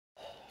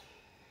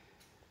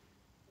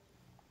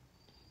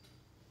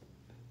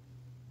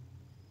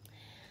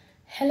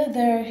Hello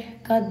there,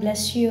 God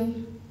bless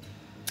you.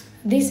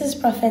 This is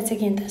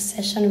Prophetic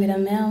Intercession with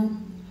Amel.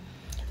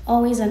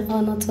 Always an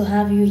honor to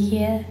have you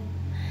here.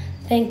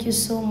 Thank you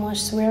so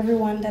much to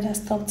everyone that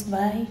has stopped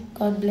by.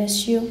 God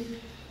bless you.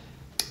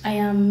 I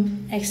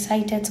am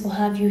excited to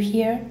have you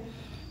here.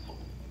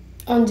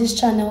 On this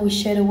channel, we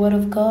share the word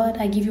of God.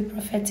 I give you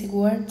prophetic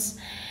words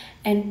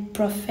and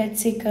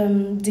prophetic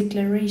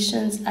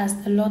declarations as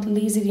the Lord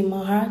lays it in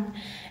my heart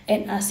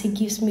and as He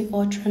gives me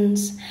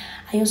utterance.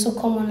 I also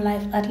come on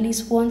live at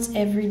least once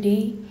every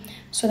day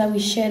so that we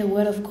share the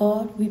word of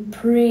God. We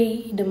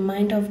pray the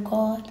mind of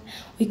God.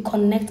 We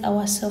connect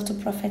ourselves to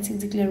prophetic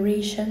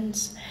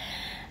declarations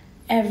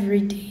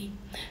every day.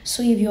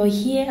 So if you're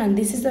here and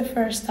this is the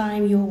first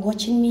time you're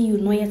watching me, you're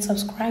not yet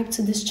subscribed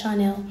to this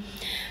channel,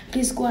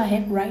 please go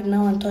ahead right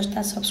now and touch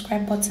that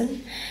subscribe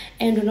button.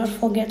 And do not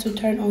forget to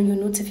turn on your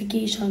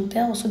notification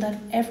bell so that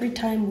every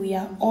time we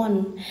are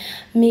on,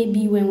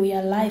 maybe when we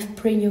are live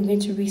praying, you're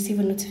going to receive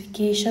a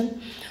notification.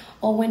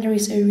 Or when there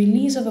is a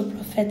release of a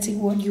prophetic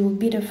word, you will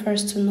be the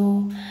first to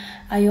know.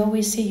 I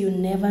always say you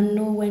never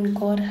know when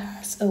God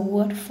has a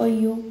word for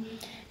you.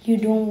 You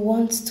don't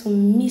want to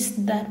miss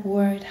that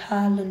word.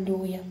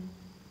 Hallelujah.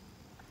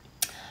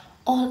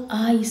 All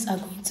eyes are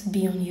going to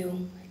be on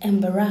you,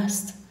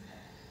 embarrassed.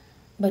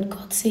 But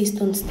God says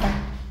don't stop.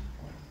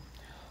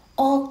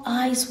 All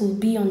eyes will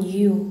be on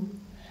you.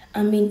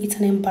 It's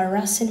an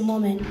embarrassing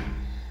moment.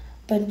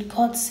 But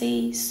God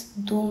says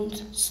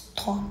don't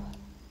stop.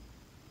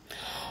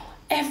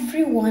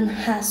 Everyone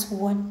has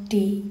what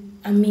they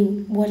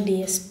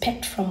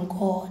expect from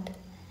God.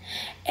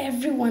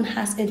 Everyone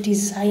has a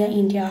desire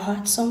in their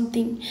heart,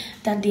 something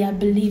that they are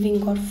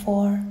believing God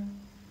for.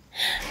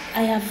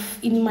 I have,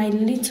 in my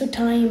little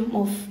time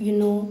of,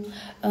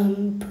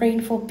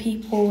 praying for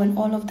people and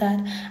all of that,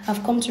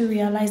 I've come to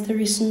realize there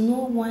is no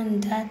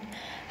one that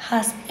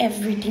has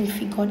everything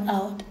figured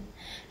out.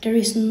 There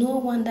is no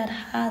one that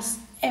has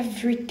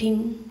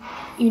everything,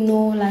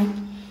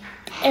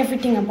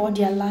 everything about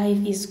their life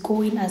is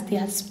going as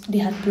they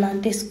had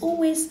planned. There's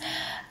always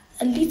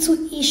a little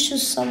issue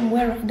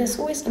somewhere. There's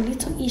always a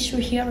little issue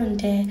here and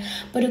there.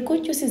 But the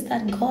good news is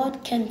that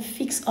God can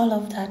fix all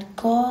of that.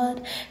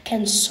 God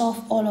can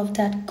solve all of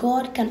that.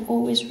 God can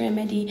always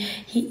remedy.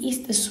 He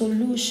is the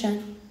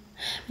solution.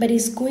 But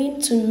it's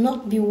going to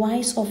not be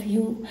wise of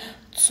you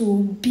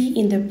to be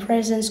in the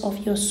presence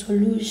of your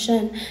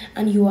solution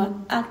and you are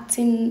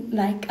acting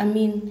like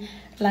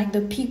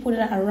the people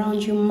that are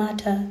around you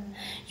matter.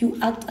 You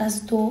act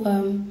as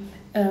though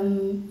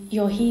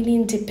your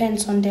healing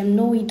depends on them.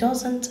 No, it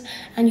doesn't.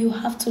 And you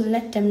have to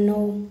let them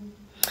know.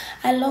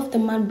 I love the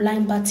man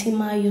blind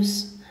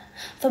Bartimaeus.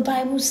 The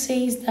Bible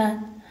says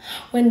that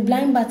when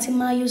blind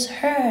Bartimaeus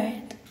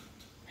heard,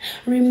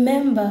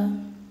 remember,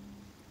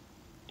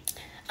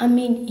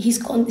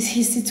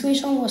 his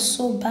situation was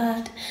so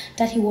bad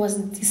that he was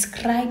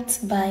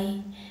described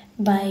by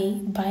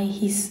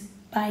his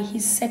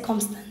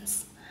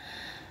circumstance.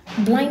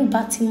 Blind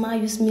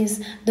Bartimaeus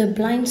means the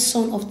blind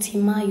son of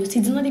Timaeus.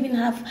 He did not even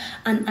have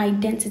an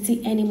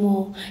identity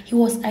anymore. He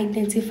was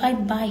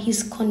identified by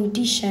his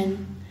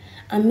condition.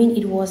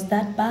 It was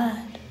that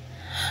bad.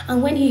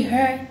 And when he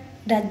heard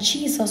that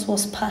Jesus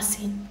was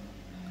passing,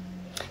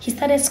 he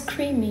started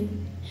screaming,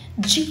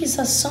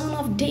 "Jesus, Son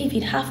of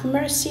David, have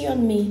mercy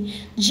on me.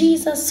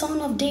 Jesus, Son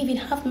of David,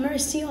 have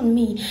mercy on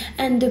me."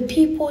 And the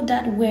people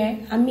that were,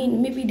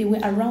 maybe they were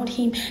around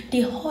him,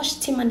 they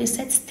hushed him and they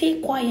said,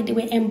 "Stay quiet." They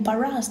were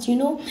embarrassed.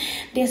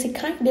 There's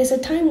a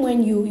time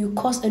when you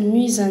cause a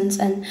nuisance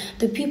and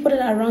the people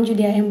that are around you,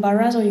 they are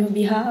embarrassed on your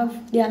behalf.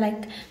 They are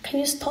like, "Can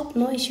you stop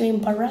noise? You're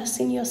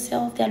embarrassing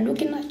yourself." They are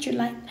looking at you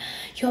like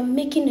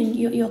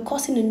you're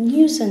causing a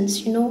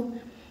nuisance,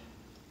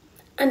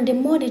 And the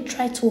more they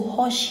tried to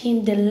hush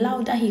him, the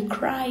louder he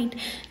cried,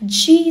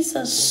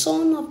 "Jesus,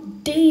 Son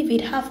of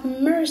David, have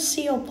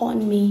mercy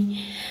upon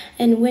me."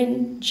 And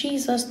when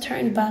Jesus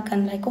turned back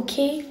and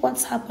okay,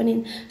 what's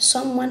happening?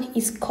 Someone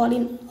is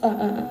calling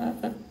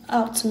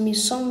out to me.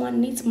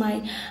 Someone needs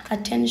my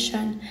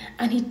attention.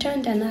 And he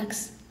turned and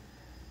asked,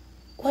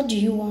 "What do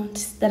you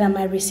want? That I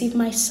might receive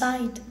my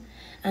sight?"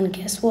 And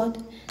guess what?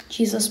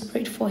 Jesus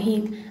prayed for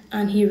him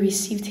and he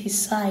received his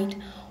sight.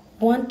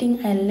 One thing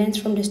I learned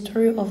from the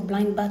story of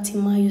blind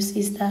Bartimaeus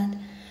is that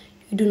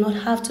you do not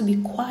have to be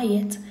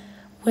quiet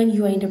when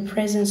you are in the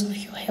presence of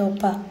your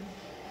helper.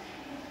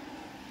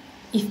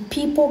 If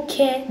people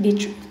care,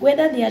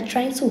 whether they are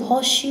trying to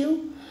hush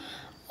you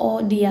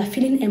or they are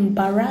feeling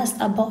embarrassed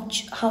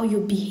about how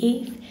you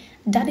behave,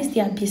 that is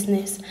their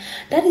business.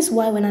 That is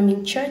why when I'm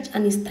in church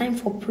and it's time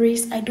for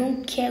praise, I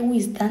don't care who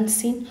is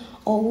dancing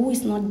or who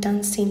is not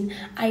dancing.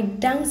 I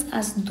dance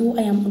as though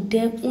I am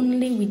there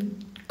only with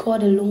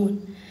God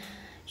alone.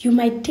 You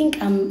might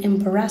think I'm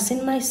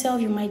embarrassing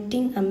myself. You might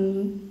think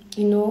I'm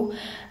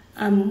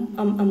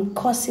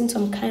causing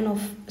some kind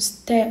of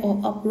stir or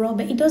uproar,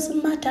 but it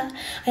doesn't matter.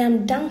 I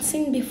am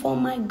dancing before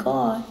my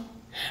God.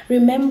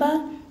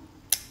 Remember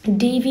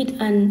David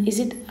and is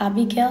it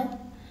Abigail?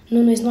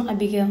 No, it's not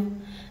Abigail.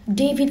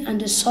 David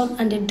and the son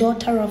and the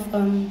daughter of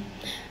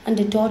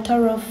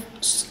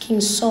King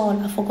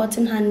Saul, I've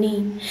forgotten her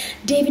name.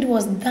 David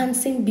was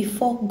dancing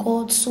before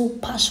God so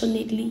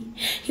passionately.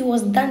 He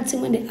was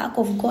dancing when the ark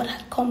of God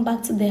had come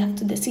back to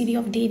the city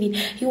of David.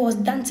 He was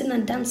dancing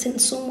and dancing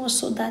so much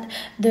so that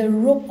the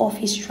rope of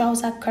his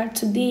trouser cut.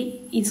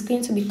 Today it's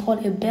going to be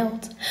called a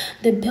belt.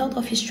 The belt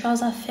of his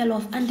trouser fell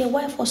off, and the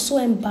wife was so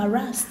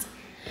embarrassed.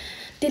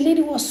 The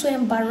lady was so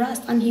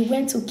embarrassed, and he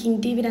went to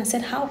King David and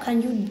said, "How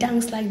can you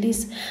dance like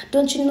this?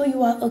 Don't you know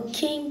you are a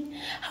king?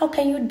 How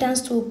can you dance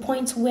to a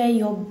point where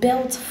your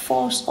belt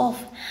falls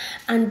off?"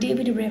 And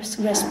David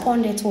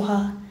responded to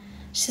her.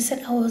 She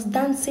said, "I was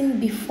dancing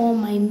before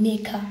my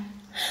maker.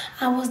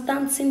 I was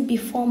dancing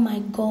before my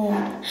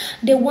God,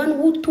 the one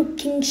who took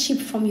kingship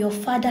from your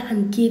father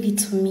and gave it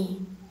to me.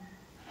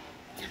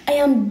 I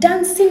am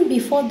dancing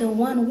before the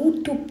one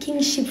who took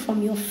kingship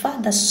from your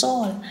father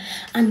Saul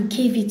and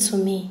gave it to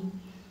me."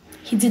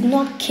 He did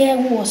not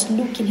care who was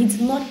looking. He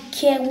did not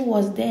care who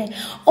was there.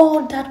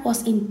 All that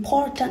was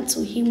important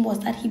to him was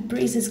that he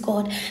praises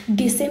God.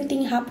 The same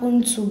thing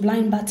happened to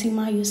blind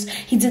Bartimaeus.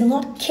 He did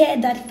not care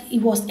that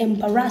it was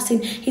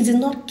embarrassing. He did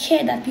not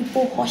care that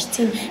people hushed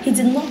him. He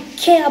did not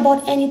care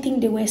about anything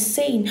they were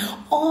saying.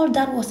 All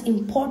that was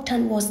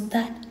important was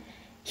that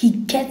he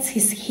gets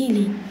his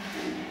healing.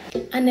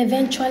 And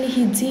eventually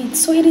he did.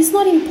 So it is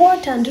not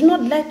important. Do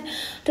not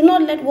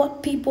let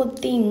what people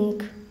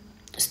think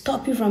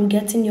stop you from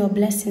getting your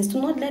blessings. Do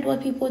not let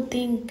what people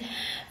think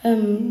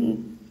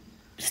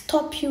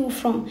stop you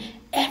from.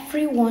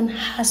 Everyone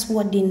has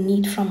what they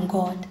need from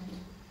God.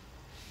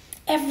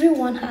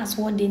 Everyone has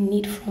what they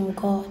need from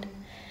God.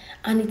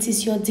 And it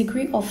is your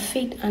degree of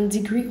faith and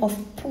degree of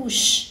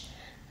push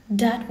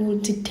that will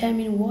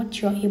determine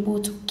what you're able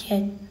to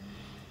get.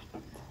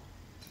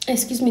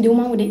 The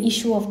woman with the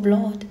issue of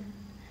blood.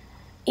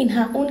 In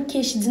her own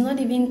case, she did not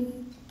even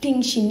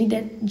think she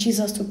needed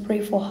Jesus to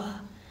pray for her.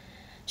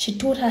 She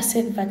told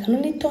herself, "If I can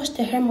only touch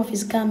the hem of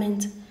his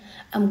garment,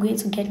 I'm going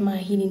to get my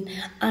healing."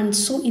 And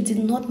so it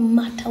did not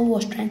matter who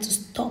was trying to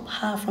stop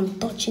her from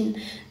touching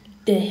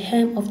the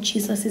hem of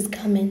Jesus'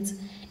 garment.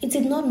 It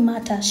did not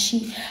matter.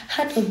 She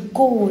had a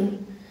goal,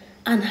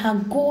 and her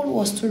goal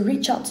was to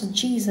reach out to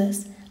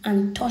Jesus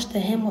and touch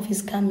the hem of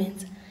his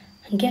garment.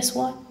 And guess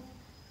what?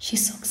 She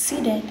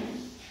succeeded,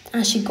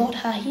 and she got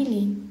her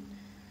healing.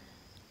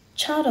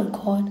 Child of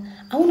God,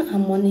 I want to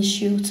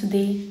admonish you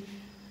today.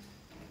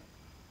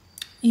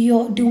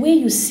 The way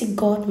you seek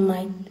God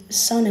might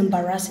sound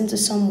embarrassing to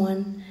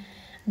someone.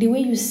 The way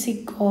you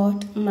seek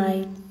God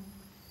might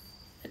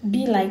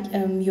be like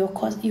you're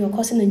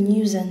causing a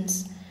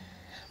nuisance.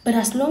 But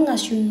as long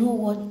as you know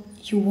what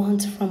you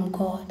want from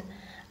God,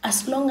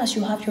 as long as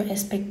you have your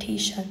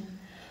expectation,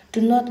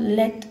 do not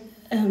let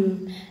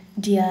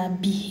their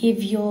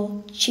behavior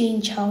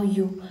change how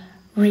you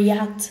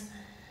react.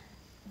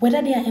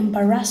 Whether they are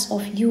embarrassed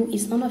of you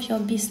is none of your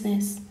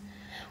business.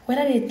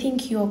 Whether they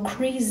think you're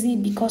crazy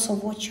because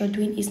of what you're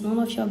doing is none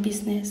of your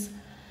business.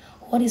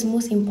 What is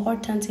most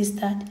important is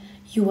that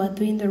you are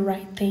doing the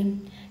right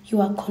thing. You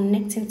are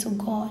connecting to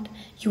God.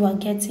 You are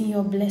getting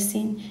your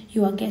blessing.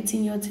 You are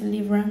getting your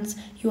deliverance.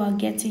 You are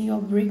getting your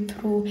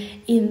breakthrough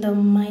in the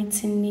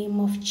mighty name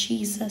of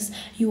Jesus.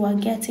 You are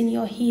getting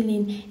your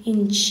healing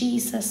in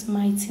Jesus'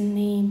 mighty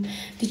name.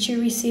 Did you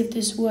receive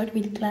this word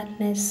with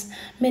gladness?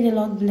 May the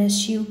Lord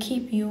bless you,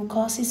 keep you,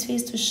 cause his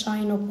face to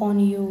shine upon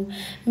you.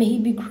 May he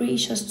be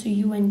gracious to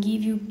you and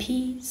give you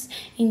peace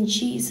in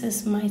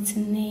Jesus'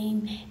 mighty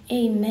name.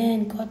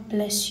 Amen. God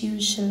bless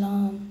you.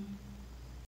 Shalom.